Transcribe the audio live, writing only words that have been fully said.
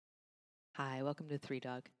Hi, welcome to Three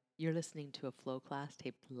Dog. You're listening to a flow class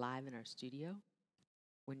taped live in our studio.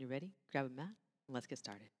 When you're ready, grab a mat and let's get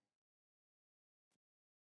started.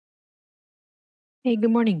 Hey,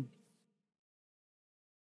 good morning.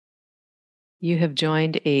 You have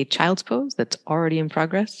joined a child's pose that's already in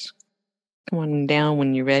progress. Come on down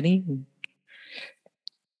when you're ready.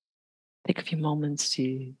 Take a few moments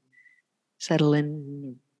to settle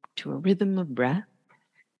in to a rhythm of breath.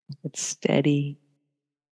 It's steady,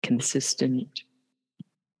 consistent.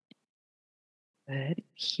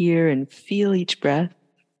 Hear and feel each breath.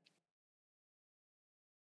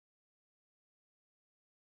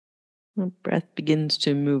 The breath begins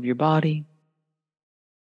to move your body.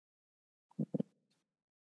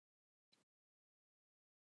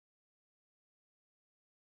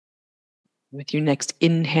 With your next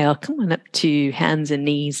inhale, come on up to hands and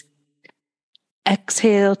knees.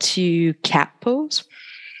 Exhale to cat pose.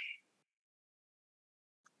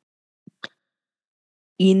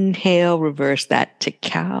 Inhale, reverse that to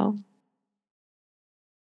cow.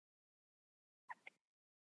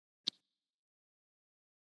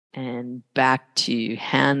 And back to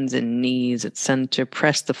hands and knees at center.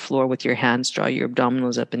 Press the floor with your hands. Draw your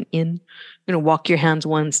abdominals up and in. You're going to walk your hands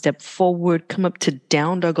one step forward. Come up to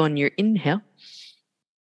down dog on your inhale.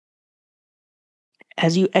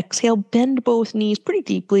 As you exhale, bend both knees pretty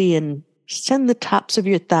deeply and send the tops of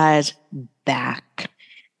your thighs back.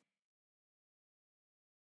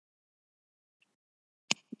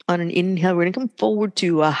 On an inhale, we're going to come forward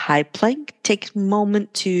to a high plank. Take a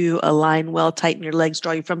moment to align well, tighten your legs,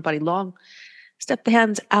 draw your front body long. Step the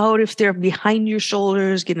hands out if they're behind your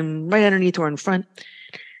shoulders, get them right underneath or in front.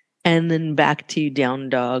 And then back to down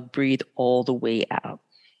dog. Breathe all the way out.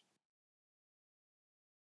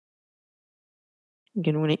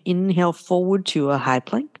 Again, we're going to inhale forward to a high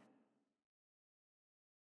plank.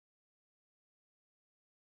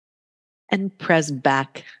 And press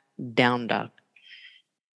back, down dog.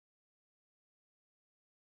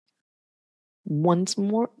 Once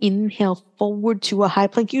more, inhale forward to a high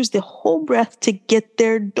plank. Use the whole breath to get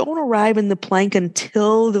there. Don't arrive in the plank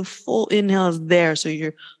until the full inhale is there. So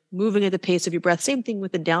you're moving at the pace of your breath. Same thing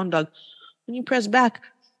with the down dog. When you press back,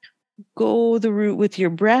 go the route with your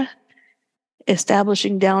breath,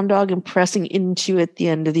 establishing down dog and pressing into at the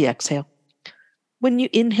end of the exhale. When you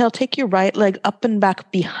inhale, take your right leg up and back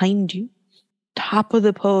behind you. Top of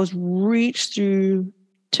the pose, reach through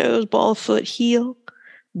toes, ball, foot, heel.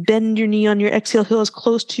 Bend your knee on your exhale, heel as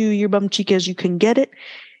close to your bum cheek as you can get it.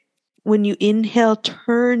 When you inhale,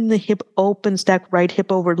 turn the hip open, stack right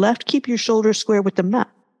hip over left. Keep your shoulders square with the mat.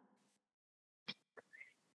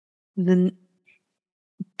 Then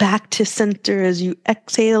back to center as you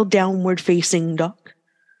exhale, downward facing dog.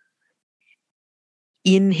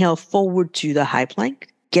 Inhale forward to the high plank.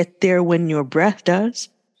 Get there when your breath does.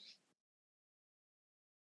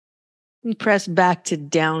 And press back to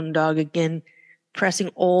down dog again, pressing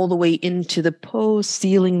all the way into the pose,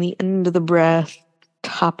 sealing the end of the breath,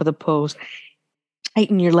 top of the pose.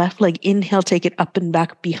 Tighten your left leg. Inhale, take it up and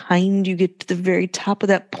back behind you. Get to the very top of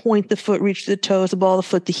that point, the foot, reach the toes, the ball, the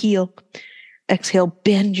foot, the heel. Exhale,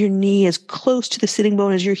 bend your knee as close to the sitting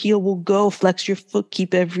bone as your heel will go. Flex your foot,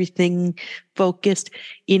 keep everything focused.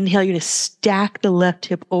 Inhale, you're going to stack the left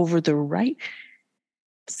hip over the right.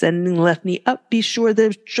 Sending the left knee up. Be sure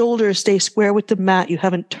the shoulders stay square with the mat. You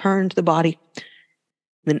haven't turned the body.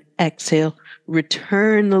 Then exhale,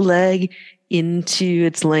 return the leg into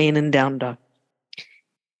its lane and down dog.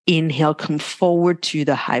 Inhale, come forward to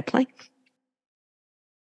the high plank.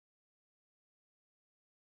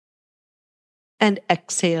 And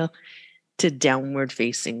exhale to downward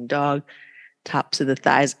facing dog. Tops of the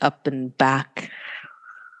thighs up and back.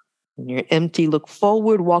 When you're empty, look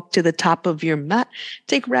forward, walk to the top of your mat.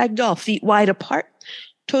 Take ragdoll, feet wide apart,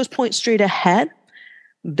 toes point straight ahead.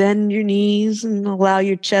 Bend your knees and allow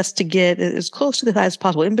your chest to get as close to the thighs as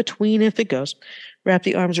possible, in between if it goes. Wrap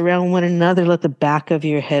the arms around one another. Let the back of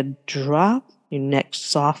your head drop. Your neck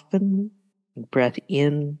soften. Breath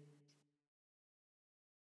in.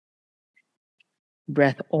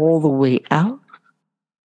 Breath all the way out.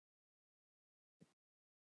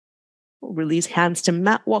 Release hands to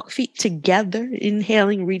mat. Walk feet together.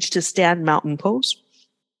 Inhaling, reach to stand mountain pose.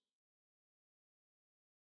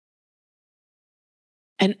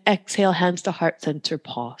 And exhale, hands to heart center,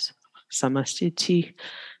 pause. Samastiti.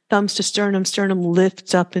 Thumbs to sternum. Sternum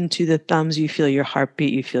lifts up into the thumbs. You feel your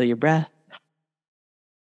heartbeat. You feel your breath.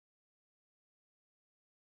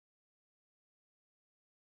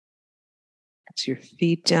 Press your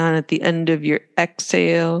feet down at the end of your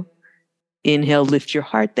exhale. Inhale, lift your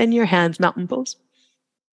heart. Then your hands, mountain pose.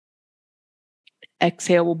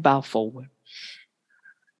 Exhale, we'll bow forward.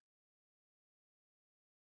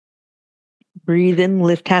 Breathe in,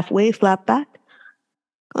 lift halfway, flat back.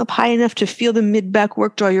 Up high enough to feel the mid-back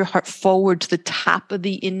work. Draw your heart forward to the top of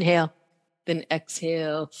the inhale. Then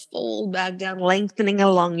exhale, fold back down, lengthening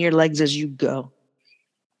along your legs as you go.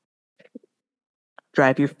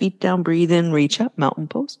 Drive your feet down, breathe in, reach up, mountain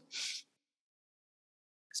pose.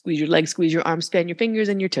 Squeeze your legs, squeeze your arms, span your fingers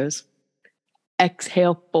and your toes.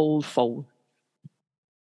 Exhale, fold forward.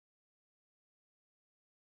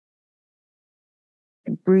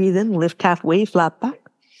 Breathe in, lift halfway, flat back.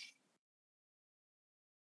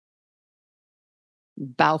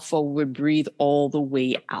 Bow forward, breathe all the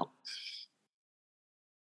way out.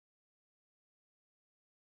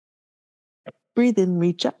 Breathe in,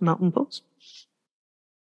 reach up, mountain pose.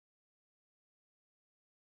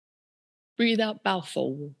 Breathe out, bow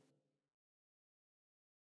forward.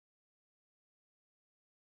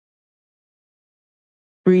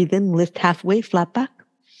 Breathe in, lift halfway, flat back.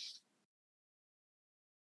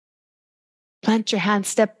 Plant your hands,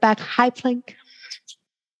 step back, high plank.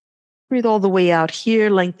 Breathe all the way out here,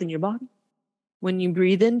 lengthen your body. When you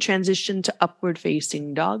breathe in, transition to upward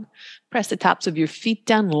facing dog. Press the tops of your feet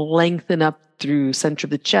down, lengthen up through center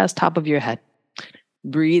of the chest, top of your head.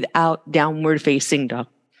 Breathe out, downward facing dog.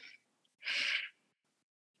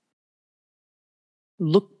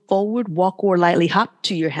 Look forward, walk or lightly hop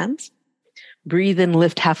to your hands. Breathe in,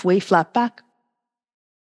 lift halfway, flat back.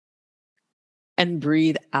 And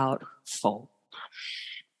breathe out, fold.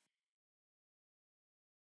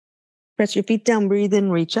 Press your feet down, breathe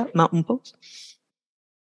in, reach up, mountain pose.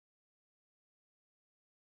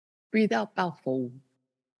 Breathe out, bow forward.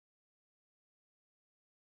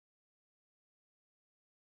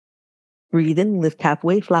 Breathe in, lift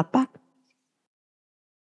halfway, flat back.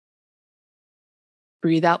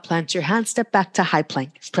 Breathe out, plant your hands, step back to high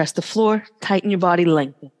plank. Press the floor, tighten your body,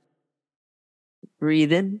 lengthen.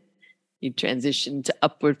 Breathe in. You transition to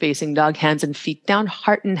upward facing dog, hands and feet down,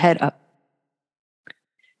 heart and head up.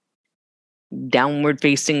 Downward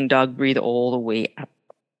facing dog, breathe all the way up.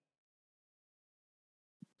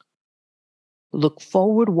 Look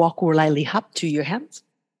forward, walk or lightly hop to your hands.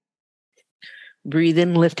 Breathe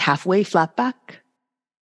in, lift halfway, flat back.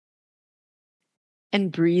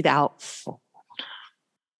 And breathe out, fold.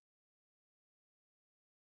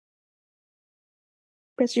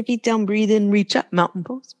 Press your feet down, breathe in, reach up, mountain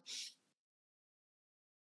pose.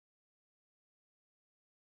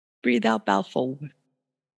 Breathe out, bow forward.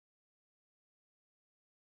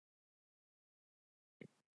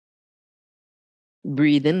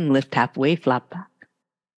 Breathe in, lift halfway, flat back.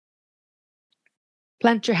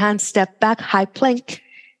 Plant your hands, step back, high plank.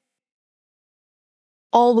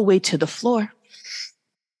 All the way to the floor.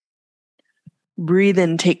 Breathe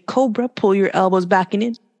in, take cobra, pull your elbows back and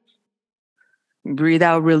in. Breathe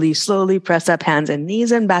out, release slowly, press up hands and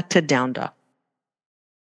knees and back to down dog.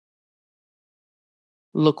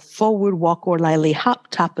 Look forward, walk or lightly hop,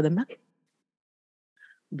 top of the mat.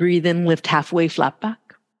 Breathe in, lift halfway, flat back.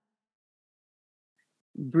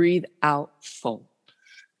 Breathe out, fold.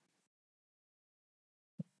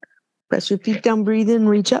 Press your feet down, breathe in,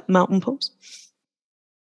 reach up, mountain pose.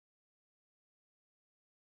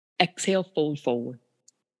 Exhale, fold forward.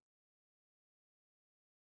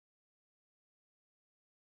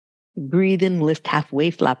 Breathe in, lift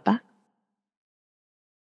halfway, flat back.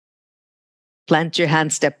 Plant your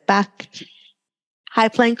hands, step back. High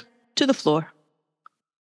plank to the floor.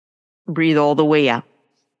 Breathe all the way out.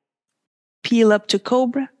 Peel up to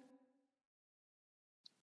cobra.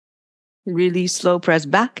 Really slow, press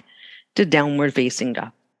back to downward facing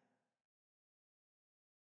dog.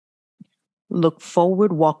 Look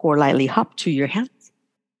forward, walk or lightly hop to your hands.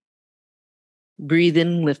 Breathe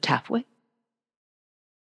in, lift halfway.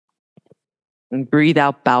 And breathe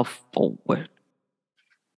out, bow forward.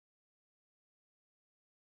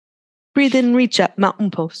 Breathe in, reach up,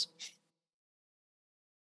 mountain pose.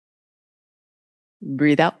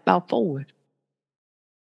 Breathe out, bow forward.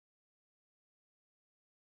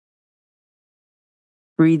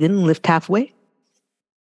 Breathe in, lift halfway.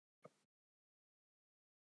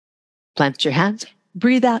 Plant your hands.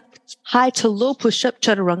 Breathe out, high to low, push up,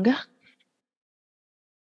 chaturanga.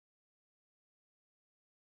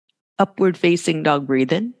 Upward facing dog,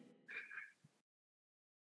 breathe in.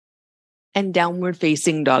 And downward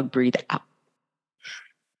facing dog, breathe out.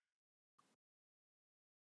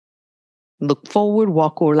 Look forward,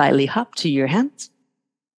 walk or lightly hop to your hands.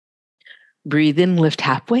 Breathe in, lift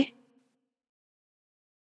halfway.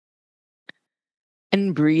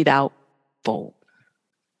 And breathe out, fold.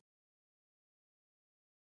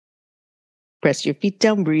 Press your feet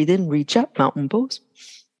down, breathe in, reach up, mountain pose.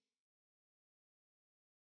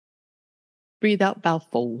 Breathe out, bow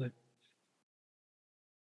forward.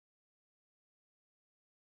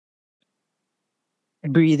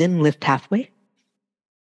 Breathe in, lift halfway.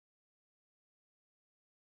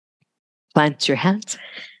 Plant your hands.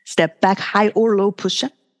 Step back, high or low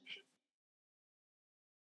push-up.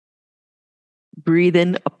 Breathe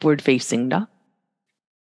in, upward facing dog.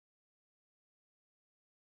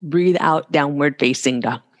 Breathe out, downward facing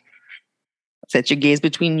dog. Set your gaze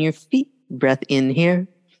between your feet. Breath in here.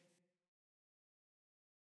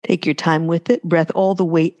 Take your time with it. Breath all the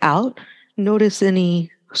way out. Notice any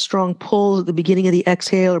strong pulls at the beginning of the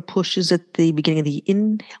exhale or pushes at the beginning of the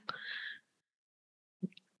inhale.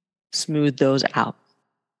 Smooth those out.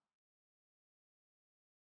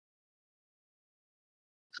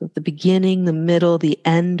 So at the beginning, the middle, the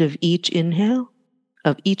end of each inhale,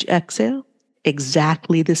 of each exhale,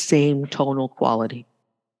 exactly the same tonal quality.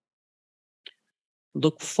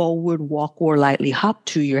 Look forward, walk or lightly hop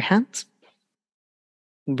to your hands.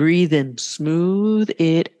 Breathe in, smooth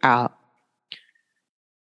it out.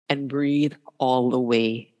 And breathe all the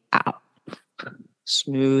way out.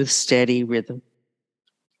 Smooth, steady rhythm.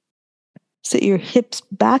 Sit your hips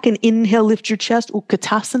back and inhale, lift your chest.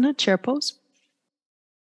 Utkatasana, chair pose.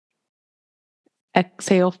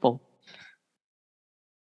 Exhale, fold.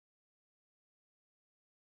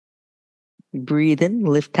 Breathe in,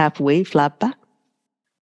 lift halfway, flat back.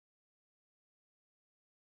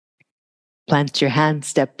 Plant your hands,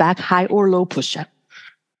 step back, high or low push-up.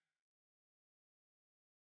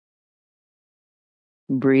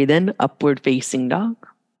 Breathe in, upward facing dog.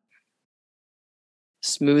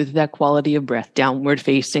 Smooth that quality of breath, downward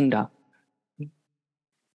facing dog.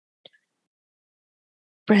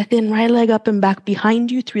 Breath in, right leg up and back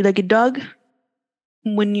behind you, three-legged dog.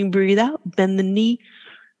 When you breathe out, bend the knee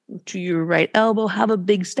to your right elbow, have a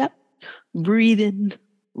big step. Breathe in,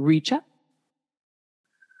 reach up.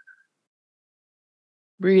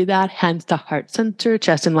 Breathe out, hands to heart center,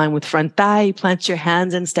 chest in line with front thigh. Plant your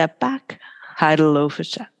hands and step back, high to low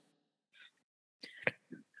push-up.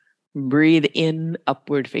 Breathe in,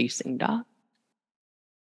 upward facing dog.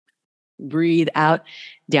 Breathe out,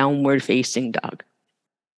 downward facing dog.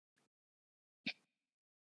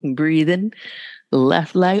 Breathe in,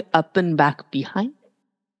 left leg up and back behind.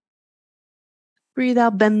 Breathe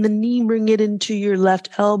out, bend the knee, bring it into your left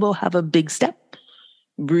elbow, have a big step.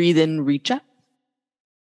 Breathe in, reach up.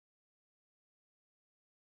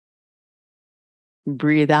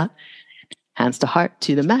 Breathe out, hands to heart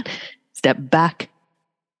to the mat. Step back,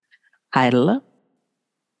 high to low.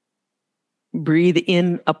 Breathe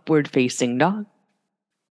in, upward facing dog.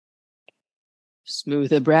 Smooth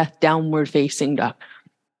the breath, downward facing dog.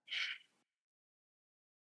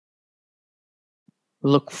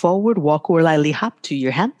 Look forward, walk or lightly hop to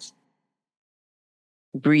your hands.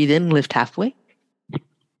 Breathe in, lift halfway.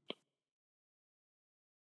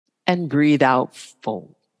 And breathe out,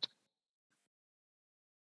 fold.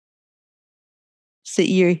 Sit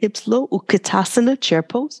your hips low, Utkatasana, chair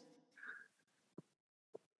pose.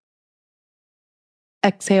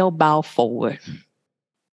 Exhale, bow forward.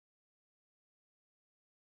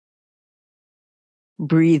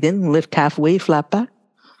 Breathe in, lift halfway, flat back.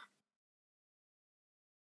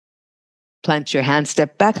 Plant your hands,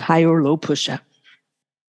 step back, high or low push-up.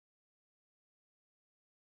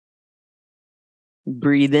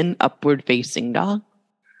 Breathe in, upward facing dog.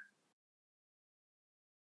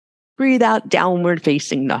 Breathe out, downward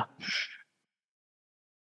facing dog.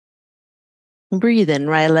 Breathe in,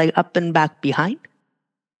 right leg up and back behind.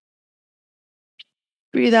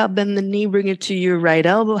 Breathe out, bend the knee, bring it to your right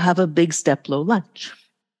elbow, have a big step, low lunge.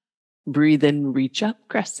 Breathe in, reach up,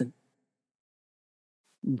 crescent.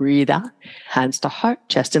 Breathe out, hands to heart,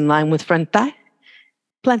 chest in line with front thigh.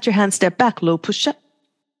 Plant your hands, step back, low push-up.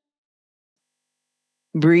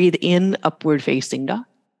 Breathe in, upward facing dog.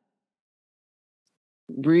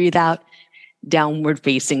 Breathe out, downward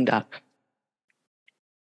facing dog.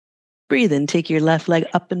 Breathe in, take your left leg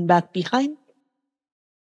up and back behind.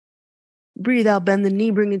 Breathe out, bend the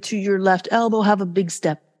knee, bring it to your left elbow, have a big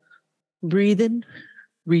step. Breathe in,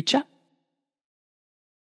 reach up.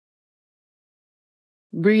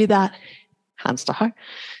 Breathe out, hands to heart,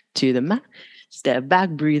 to the mat. Step back,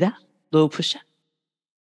 breathe out, low push-up.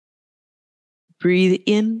 Breathe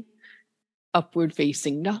in, upward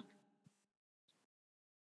facing dog.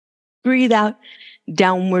 Breathe out,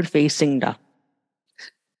 downward facing dog.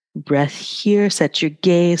 Breath here, set your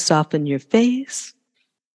gaze, soften your face.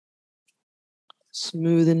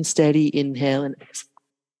 Smooth and steady, inhale and exhale.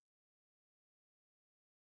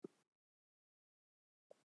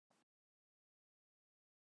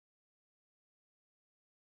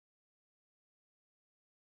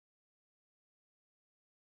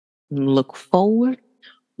 Look forward,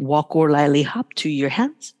 walk or lightly hop to your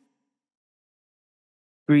hands.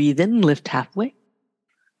 Breathe in, lift halfway.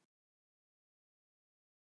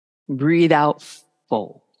 Breathe out,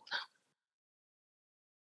 fold.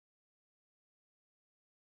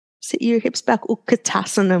 Sit your hips back,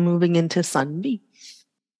 Utkatasana, moving into Sun B.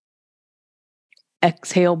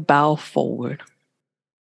 Exhale, bow forward.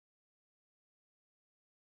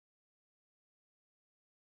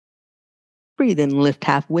 Breathe in, lift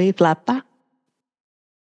halfway, flat back.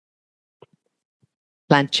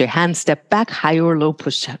 Plant your hands, step back, high or low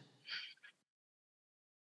push-up.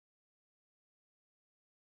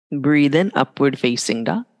 Breathe in, upward facing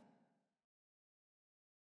dog.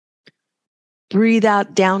 Breathe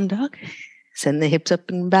out, down dog. Send the hips up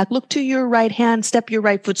and back. Look to your right hand, step your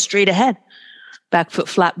right foot straight ahead. Back foot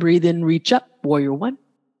flat, breathe in, reach up, warrior one.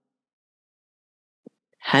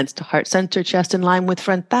 Hands to heart center, chest in line with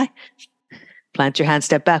front thigh. Plant your hand,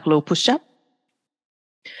 step back, low push up.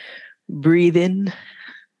 Breathe in,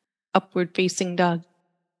 upward facing dog.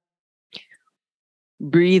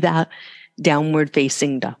 Breathe out, downward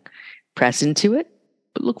facing dog. Press into it,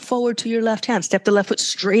 but look forward to your left hand. Step the left foot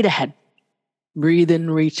straight ahead. Breathe in,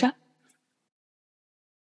 reach up.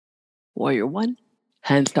 Warrior one.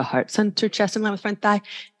 Hands to heart center, chest in line with front thigh.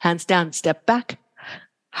 Hands down, step back.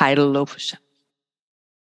 High to low push up.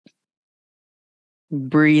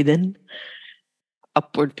 Breathe in,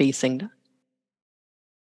 upward facing dog.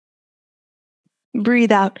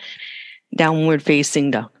 Breathe out, downward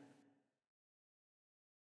facing dog.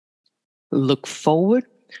 Look forward,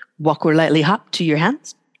 walk or lightly hop to your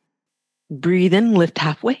hands. Breathe in, lift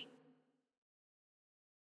halfway.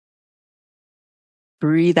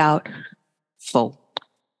 Breathe out, fold.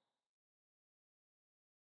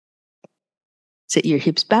 Sit your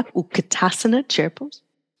hips back, Utkatasana, chair pose.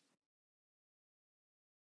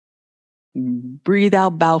 Breathe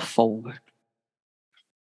out, bow forward.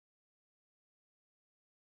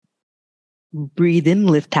 Breathe in,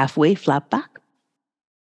 lift halfway, flat back.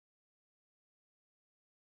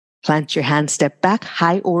 Plant your hand, step back,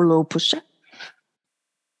 high or low push-up.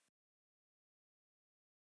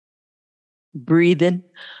 Breathe in,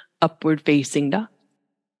 upward facing dog.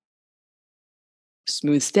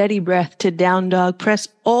 Smooth, steady breath to down dog. Press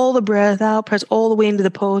all the breath out, press all the way into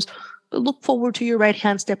the pose. But look forward to your right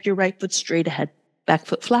hand, step your right foot straight ahead. Back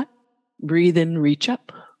foot flat. Breathe in, reach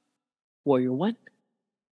up. Warrior one.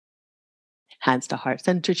 Hands to heart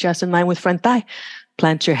center, chest in line with front thigh.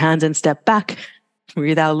 Plant your hands and step back.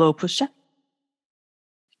 Breathe out, low push up.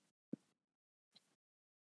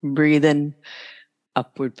 Breathe in,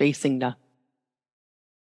 upward facing dog.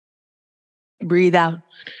 Breathe out,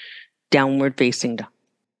 downward facing dog.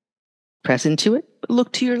 Press into it, but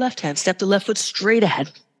look to your left hand. Step the left foot straight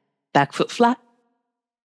ahead. Back foot flat.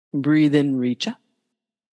 Breathe in, reach up.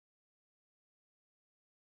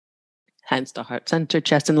 Hands to heart center,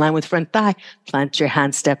 chest in line with front thigh. Plant your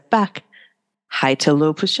hand, step back. High to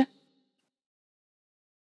low push up.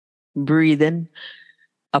 Breathe in,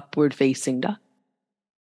 upward facing dog.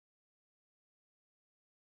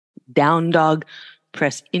 Down dog,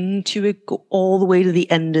 press into it, go all the way to the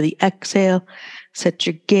end of the exhale. Set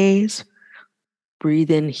your gaze. Breathe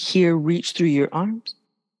in here, reach through your arms.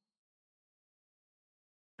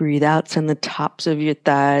 Breathe out, send the tops of your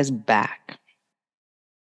thighs back.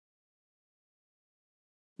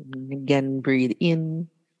 And again, breathe in.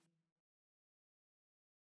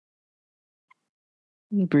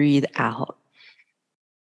 Breathe out.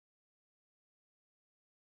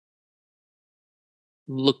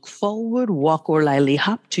 Look forward, walk or lightly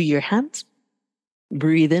hop to your hands.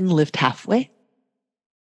 Breathe in, lift halfway.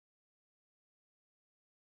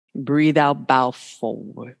 Breathe out, bow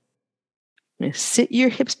forward. Sit your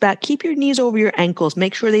hips back. Keep your knees over your ankles.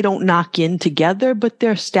 Make sure they don't knock in together, but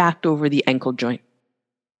they're stacked over the ankle joint.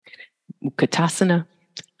 Utkatasana.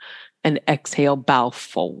 And exhale, bow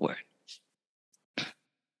forward.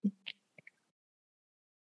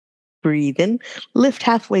 Breathe in. Lift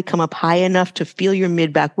halfway, come up high enough to feel your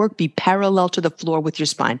mid-back work. Be parallel to the floor with your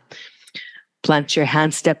spine. Plant your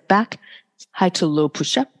hands, step back. High to low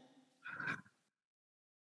push up.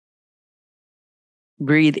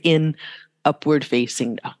 Breathe in, upward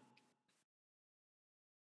facing dog.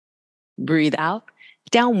 Breathe out,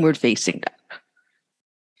 downward facing dog.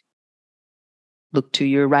 Look to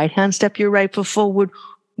your right hand, step your right foot forward.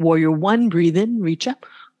 Warrior one, breathe in, reach up.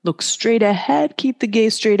 Look straight ahead, keep the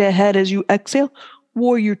gaze straight ahead as you exhale.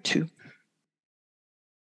 Warrior two.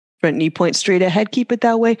 Front knee point straight ahead, keep it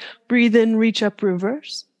that way. Breathe in, reach up,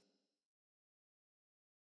 reverse.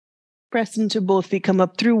 Press into both feet, come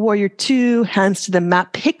up through warrior two, hands to the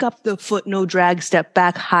mat, pick up the foot, no drag, step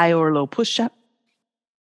back, high or low push-up.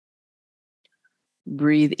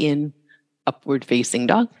 Breathe in, upward facing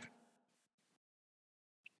dog.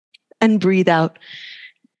 And breathe out,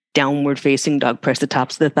 Downward facing dog. Press the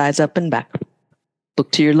tops of the thighs up and back.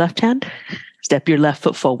 Look to your left hand. Step your left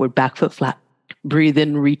foot forward, back foot flat. Breathe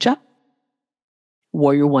in, reach up.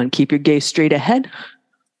 Warrior one, keep your gaze straight ahead.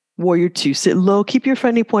 Warrior two, sit low. Keep your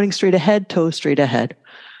front knee pointing straight ahead, toes straight ahead.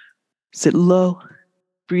 Sit low.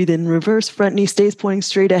 Breathe in, reverse. Front knee stays pointing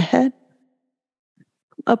straight ahead.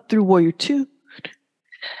 Up through warrior two.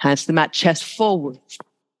 Hands to the mat, chest forward.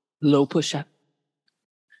 Low push up.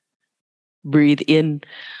 Breathe in,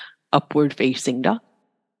 upward facing dog.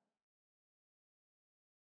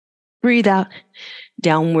 Breathe out,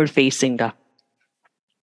 downward facing dog.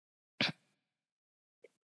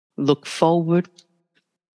 Look forward.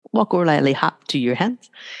 Walk or lightly hop to your hands.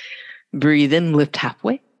 Breathe in, lift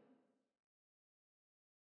halfway.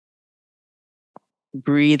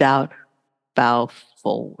 Breathe out, bow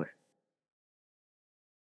forward.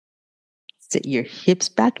 Sit your hips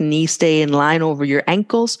back, knees stay in line over your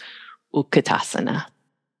ankles. Utkatasana.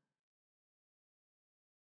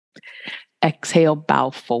 Exhale, bow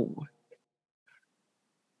forward.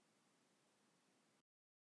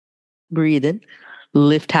 Breathe in,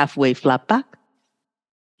 lift halfway, flat back.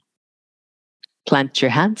 Plant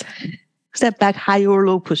your hands. Step back, high or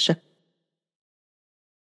low push-up.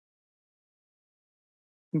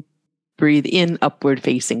 Breathe in, upward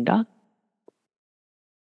facing dog.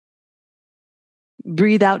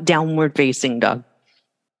 Breathe out, downward facing dog.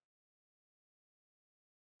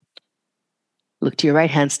 Look to your right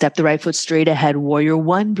hand, step the right foot straight ahead. Warrior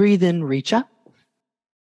one, breathe in, reach up.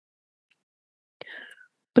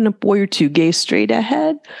 Open up warrior two, gaze straight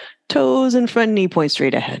ahead. Toes and front knee point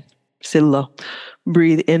straight ahead. Sit low.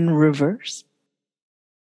 Breathe in, reverse.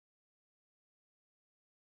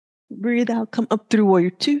 Breathe out, come up through warrior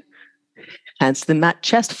two. Hands to the mat,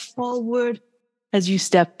 chest forward as you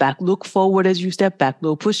step back. Look forward as you step back.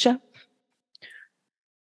 Low push up.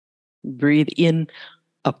 Breathe in,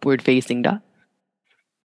 upward facing dog.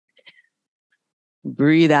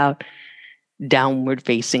 Breathe out, downward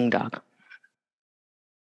facing dog.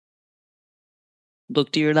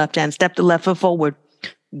 Look to your left hand, step the left foot forward.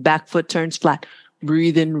 Back foot turns flat.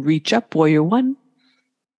 Breathe in, reach up, warrior one.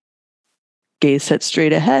 Gaze set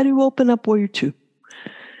straight ahead. You open up warrior two.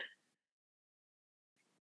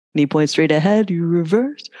 Knee point straight ahead. You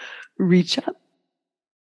reverse. Reach up.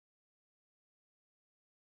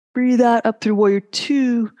 Breathe out up through warrior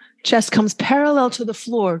two. Chest comes parallel to the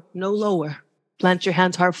floor, no lower. Plant your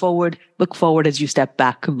hands hard forward. Look forward as you step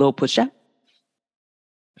back. Low push up.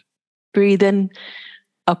 Breathe in,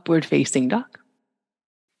 upward facing dog.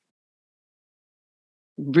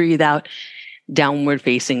 Breathe out, downward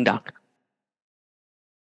facing dog.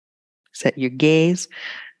 Set your gaze.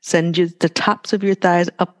 Send the tops of your thighs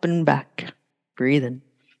up and back. Breathe in.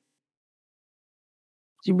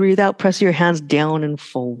 As you breathe out, press your hands down and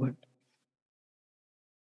forward.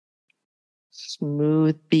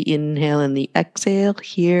 Smooth the inhale and the exhale.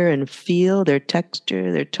 Hear and feel their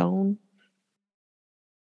texture, their tone.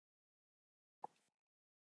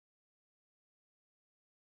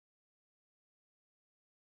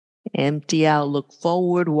 Empty out, look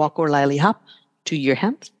forward, walk or lightly hop to your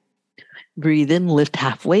hands. Breathe in, lift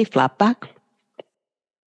halfway, flat back.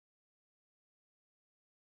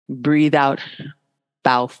 Breathe out,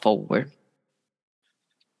 bow forward.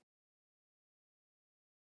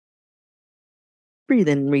 Breathe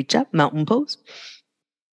in, reach up, mountain pose.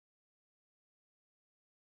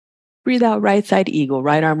 Breathe out, right side eagle.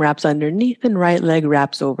 Right arm wraps underneath and right leg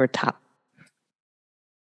wraps over top.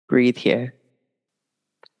 Breathe here.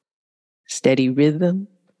 Steady rhythm.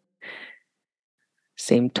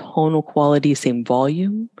 Same tonal quality, same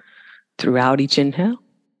volume throughout each inhale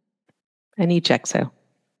and each exhale.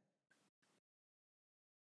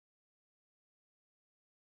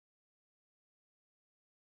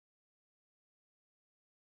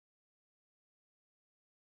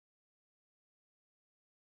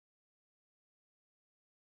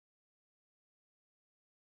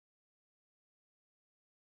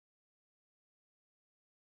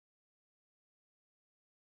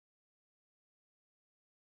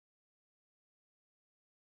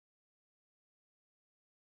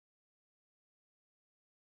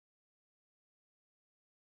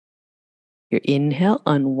 Your inhale,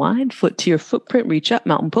 unwind, foot to your footprint, reach up,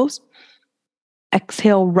 mountain pose.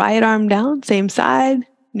 Exhale, right arm down, same side,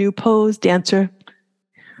 new pose, dancer.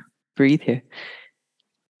 Breathe here.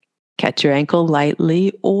 Catch your ankle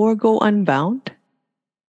lightly or go unbound.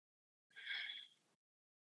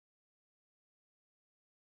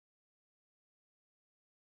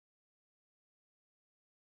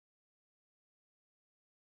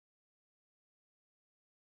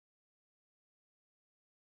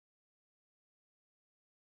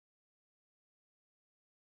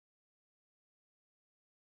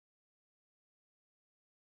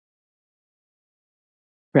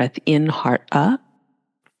 Breath in, heart up.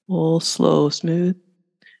 Full, slow, smooth.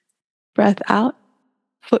 Breath out.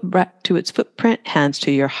 Foot back to its footprint, hands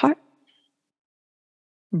to your heart.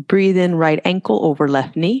 Breathe in, right ankle over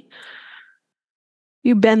left knee.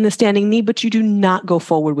 You bend the standing knee, but you do not go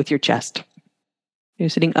forward with your chest. You're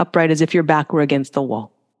sitting upright as if your back were against the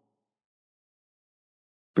wall.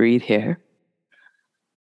 Breathe here.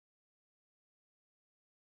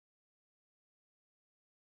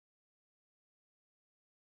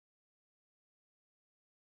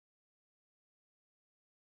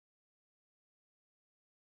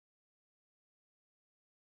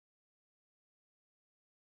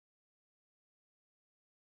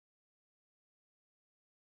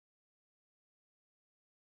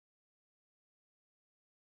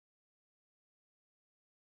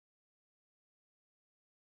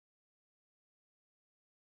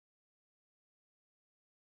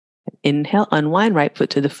 Inhale, unwind, right foot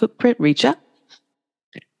to the footprint, reach up.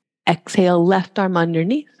 Exhale, left arm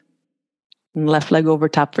underneath. And left leg over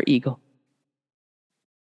top for eagle.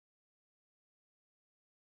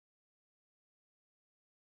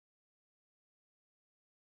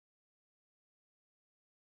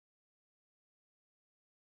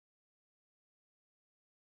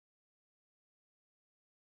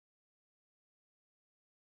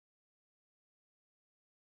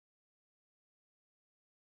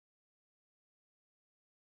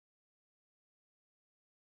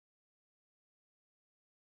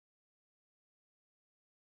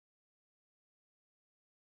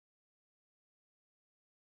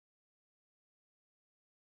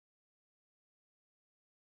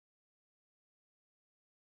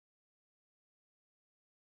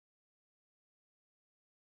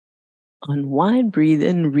 Unwind, breathe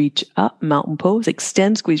in, reach up, mountain pose,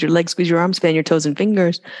 extend, squeeze your legs, squeeze your arms, fan your toes and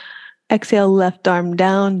fingers. Exhale, left arm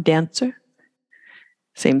down, dancer.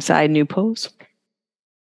 Same side, new pose.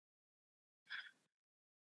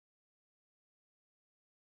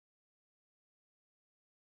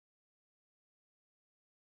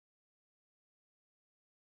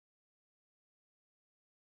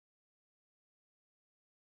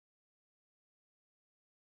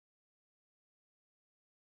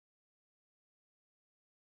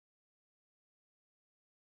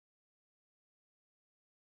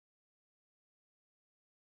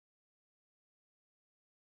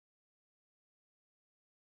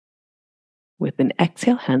 With an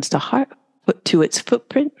exhale, hands to heart, foot to its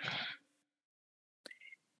footprint.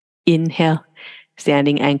 Inhale,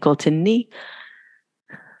 standing ankle to knee.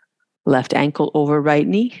 Left ankle over right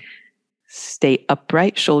knee. Stay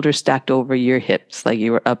upright, shoulders stacked over your hips like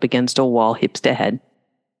you were up against a wall, hips to head.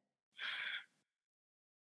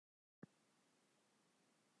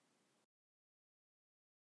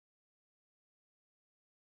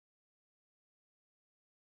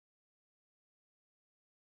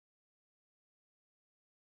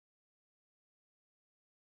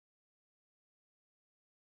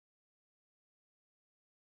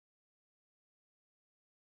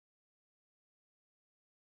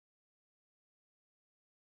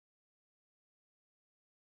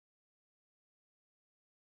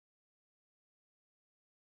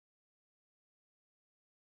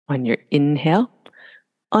 On your inhale,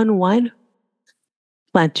 unwind,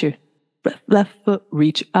 plant your left foot,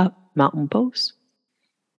 reach up, mountain pose.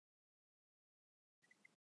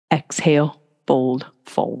 Exhale, fold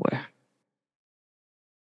forward.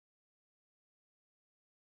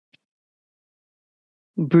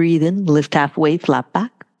 Breathe in, lift halfway, flat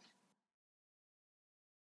back.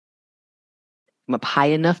 Come up high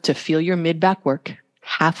enough to feel your mid-back work.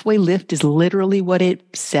 Halfway lift is literally what it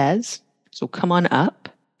says. So come on up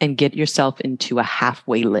and get yourself into a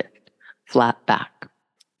halfway lift, flat back,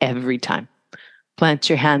 every time. Plant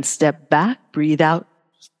your hands, step back, breathe out,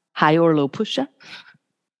 high or low push-up.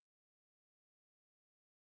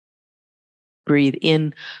 Breathe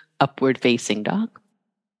in, upward facing dog.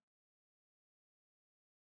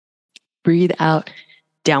 Breathe out,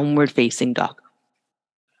 downward facing dog.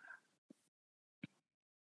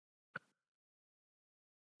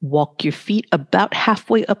 Walk your feet about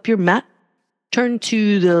halfway up your mat. Turn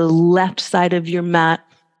to the left side of your mat.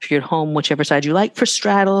 If you're at home, whichever side you like, for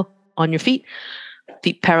straddle on your feet.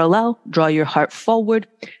 Feet parallel, draw your heart forward,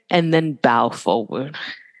 and then bow forward.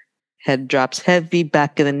 Head drops heavy,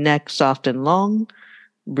 back of the neck soft and long.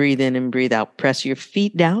 Breathe in and breathe out. Press your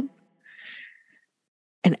feet down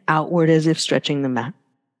and outward as if stretching the mat.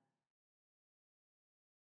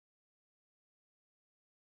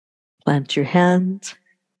 Plant your hands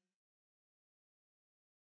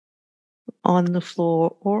on the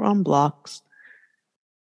floor or on blocks.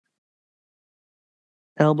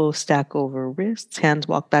 Elbows stack over wrists, hands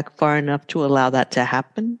walk back far enough to allow that to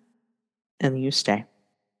happen, and you stay.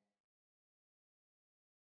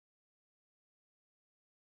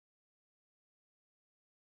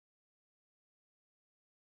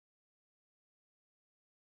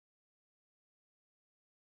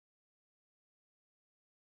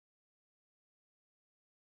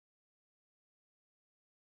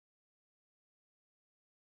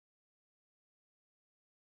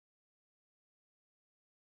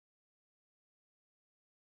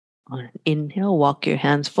 On an inhale, walk your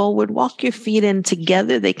hands forward, walk your feet in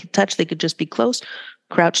together. They could touch, they could just be close.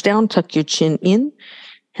 Crouch down, tuck your chin in.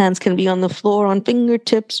 Hands can be on the floor on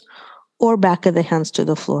fingertips or back of the hands to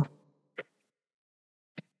the floor.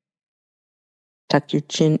 Tuck your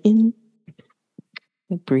chin in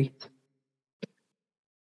and breathe.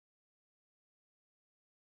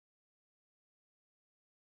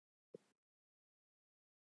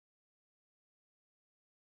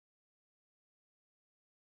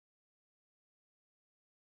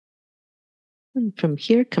 And from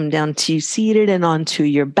here, come down to seated and onto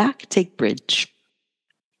your back. Take bridge.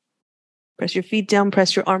 Press your feet down,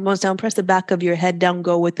 press your arm bones down, press the back of your head down.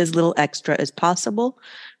 Go with as little extra as possible.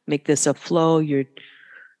 Make this a flow. You're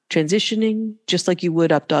transitioning just like you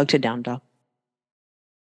would up dog to down dog.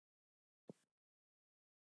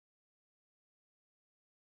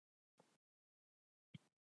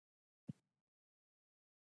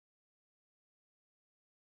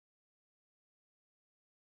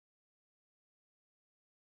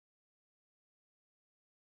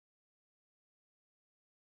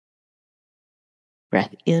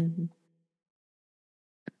 Breath in.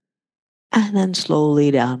 And then slowly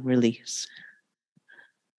down, release.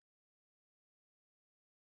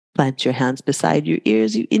 Plant your hands beside your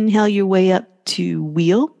ears. You inhale your way up to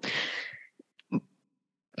wheel.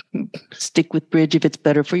 Stick with bridge if it's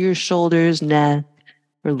better for your shoulders, neck,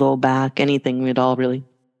 or low back, anything at all, really.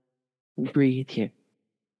 Breathe here.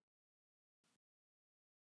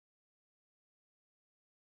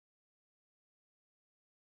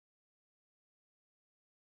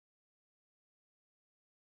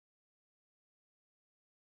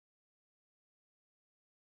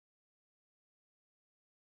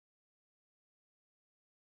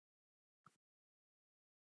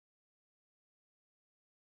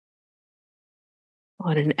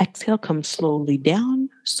 On an exhale, come slowly down.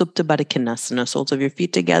 Supta Baddha Konasana. Soles of your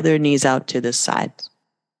feet together, knees out to the sides.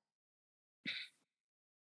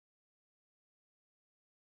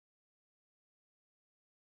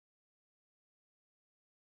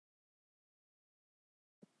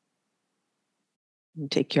 And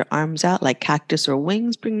take your arms out like cactus or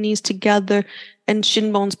wings. Bring knees together and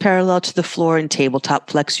shin bones parallel to the floor and tabletop.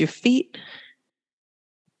 Flex your feet.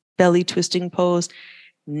 Belly twisting pose.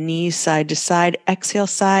 Knees side to side. Exhale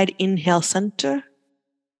side. Inhale center.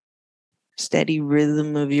 Steady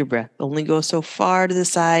rhythm of your breath. Only go so far to the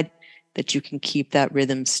side that you can keep that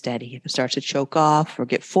rhythm steady. If it starts to choke off or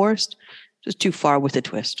get forced, just too far with a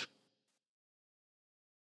twist.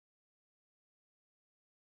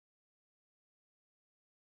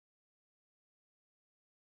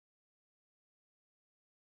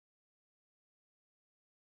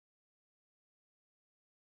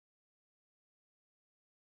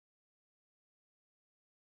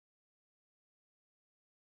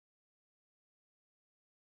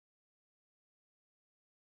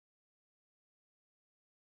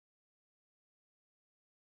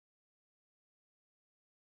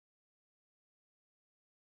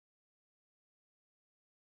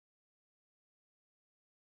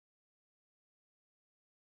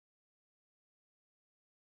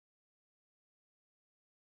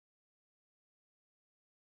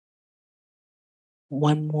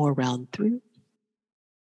 One more round through.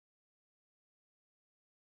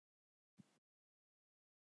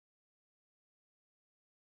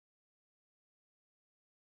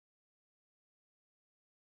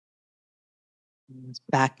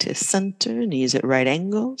 Back to center, knees at right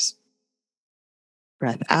angles.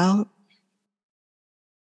 Breath out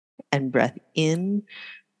and breath in.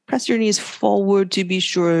 Press your knees forward to be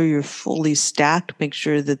sure you're fully stacked. Make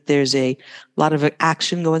sure that there's a lot of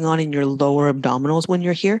action going on in your lower abdominals when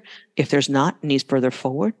you're here. If there's not, knees further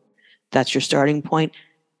forward. That's your starting point.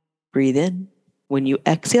 Breathe in. When you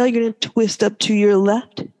exhale, you're going to twist up to your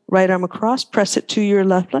left, right arm across, press it to your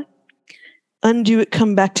left leg. Undo it,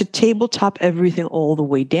 come back to tabletop, everything all the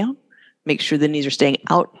way down. Make sure the knees are staying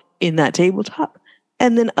out in that tabletop.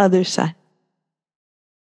 And then other side.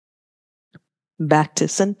 Back to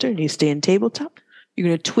center, knees stay in tabletop. You're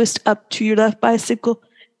going to twist up to your left bicycle.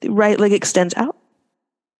 The right leg extends out.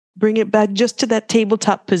 Bring it back just to that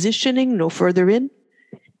tabletop positioning, no further in.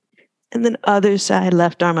 And then other side,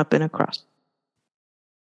 left arm up and across.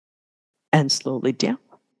 And slowly down.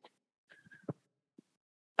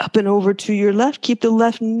 Up and over to your left. Keep the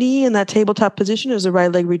left knee in that tabletop position as the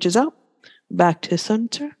right leg reaches out. Back to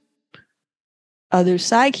center. Other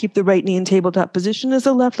side, keep the right knee in tabletop position as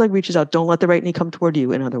the left leg reaches out. Don't let the right knee come toward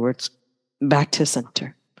you, in other words. Back to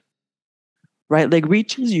center. Right leg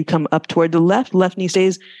reaches, you come up toward the left. Left knee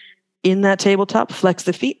stays in that tabletop. Flex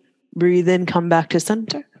the feet. Breathe in, come back to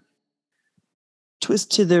center.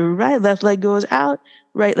 Twist to the right. Left leg goes out.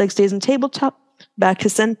 Right leg stays in tabletop. Back to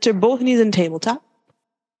center. Both knees in tabletop.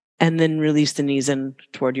 And then release the knees in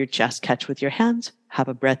toward your chest. Catch with your hands. Have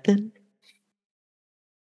a breath in.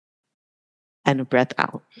 And a breath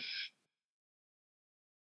out.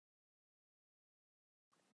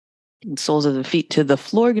 And soles of the feet to the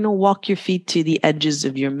floor. You're going to walk your feet to the edges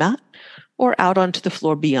of your mat or out onto the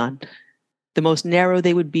floor beyond. The most narrow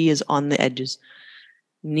they would be is on the edges.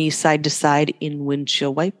 Knees side to side in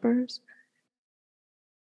windshield wipers.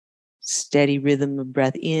 Steady rhythm of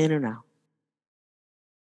breath in and out.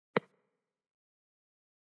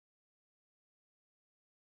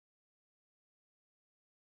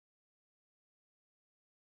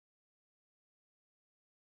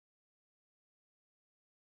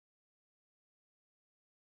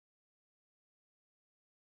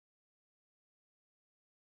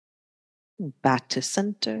 Back to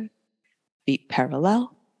center. Feet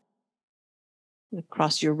parallel.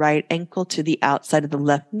 Across your right ankle to the outside of the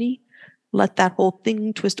left knee. Let that whole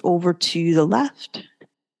thing twist over to the left.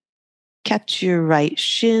 Catch your right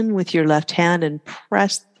shin with your left hand and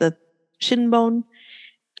press the shin bone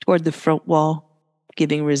toward the front wall,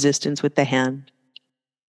 giving resistance with the hand.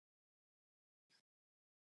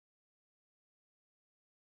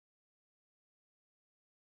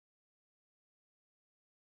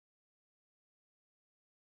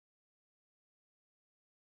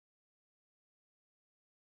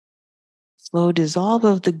 Slow dissolve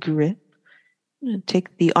of the grip.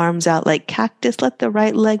 Take the arms out like cactus. Let the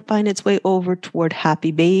right leg find its way over toward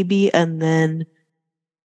happy baby, and then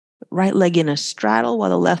right leg in a straddle while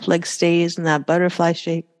the left leg stays in that butterfly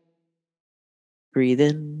shape. Breathe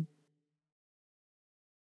in.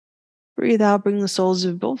 Breathe out. Bring the soles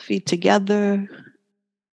of both feet together.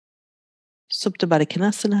 Supta Baddha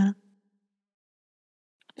Konasana.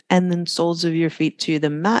 And then soles of your feet to the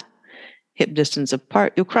mat, hip distance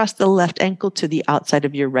apart. You'll cross the left ankle to the outside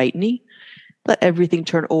of your right knee. Let everything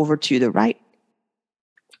turn over to the right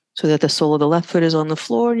so that the sole of the left foot is on the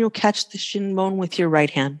floor, and you'll catch the shin bone with your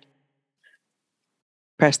right hand.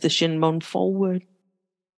 Press the shin bone forward.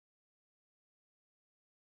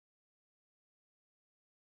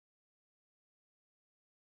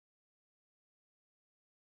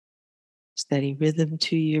 Steady rhythm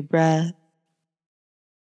to your breath.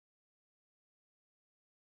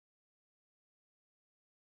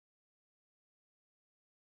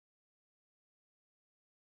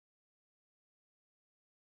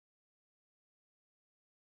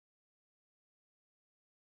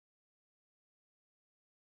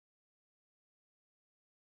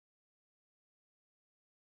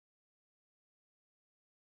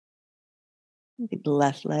 Take the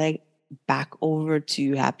left leg back over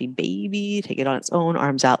to happy baby. Take it on its own,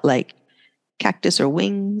 arms out like cactus or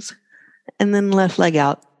wings. And then left leg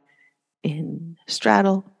out in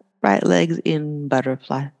straddle, right legs in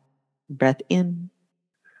butterfly. Breath in.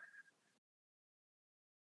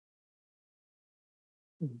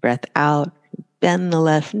 Breath out. Bend the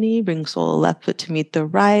left knee. Bring sole of left foot to meet the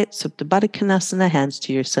right. Supta Baddha Konasana. Hands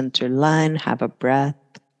to your center line. Have a breath.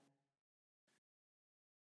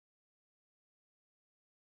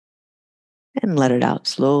 And let it out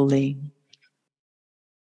slowly.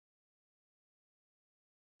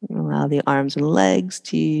 Allow the arms and legs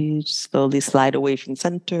to slowly slide away from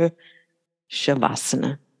center.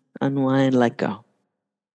 Shavasana. Unwind, let go.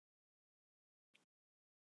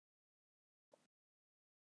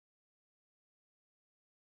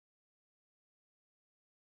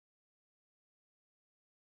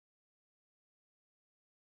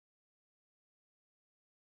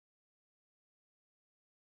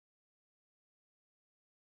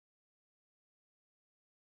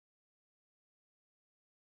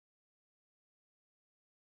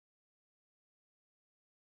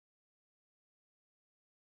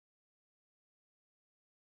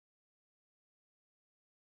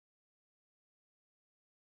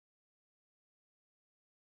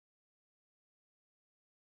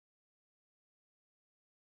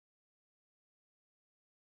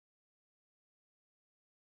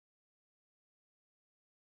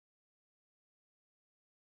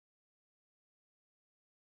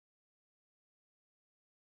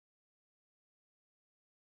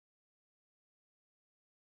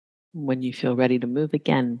 When you feel ready to move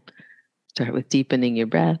again, start with deepening your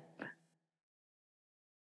breath.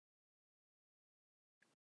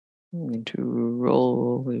 And to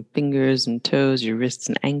roll your fingers and toes, your wrists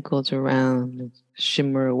and ankles around,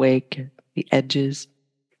 shimmer awake at the edges.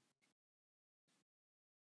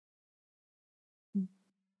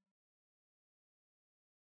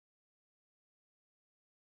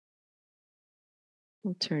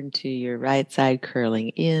 We'll turn to your right side, curling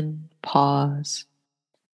in, pause.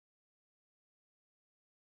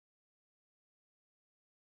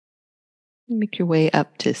 Make your way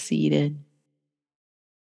up to seated.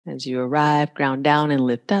 As you arrive, ground down and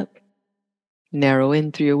lift up. Narrow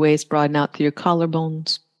in through your waist, broaden out through your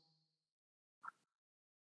collarbones.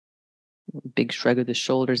 Big shrug of the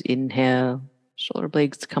shoulders. Inhale. Shoulder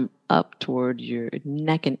blades come up toward your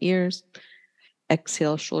neck and ears.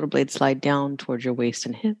 Exhale, shoulder blades slide down toward your waist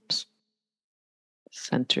and hips.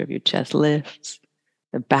 Center of your chest lifts.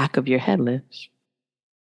 The back of your head lifts.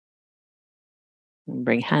 And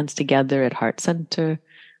bring hands together at heart center,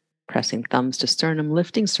 pressing thumbs to sternum,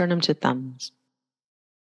 lifting sternum to thumbs.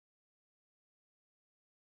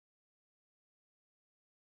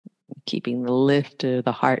 Keeping the lift to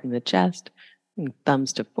the heart and the chest, and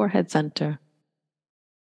thumbs to forehead center.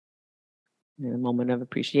 In a moment of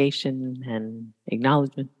appreciation and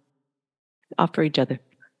acknowledgement, offer each other.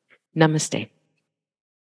 Namaste.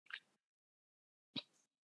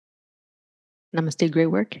 Namaste, great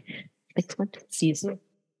work. Excellent. See you soon.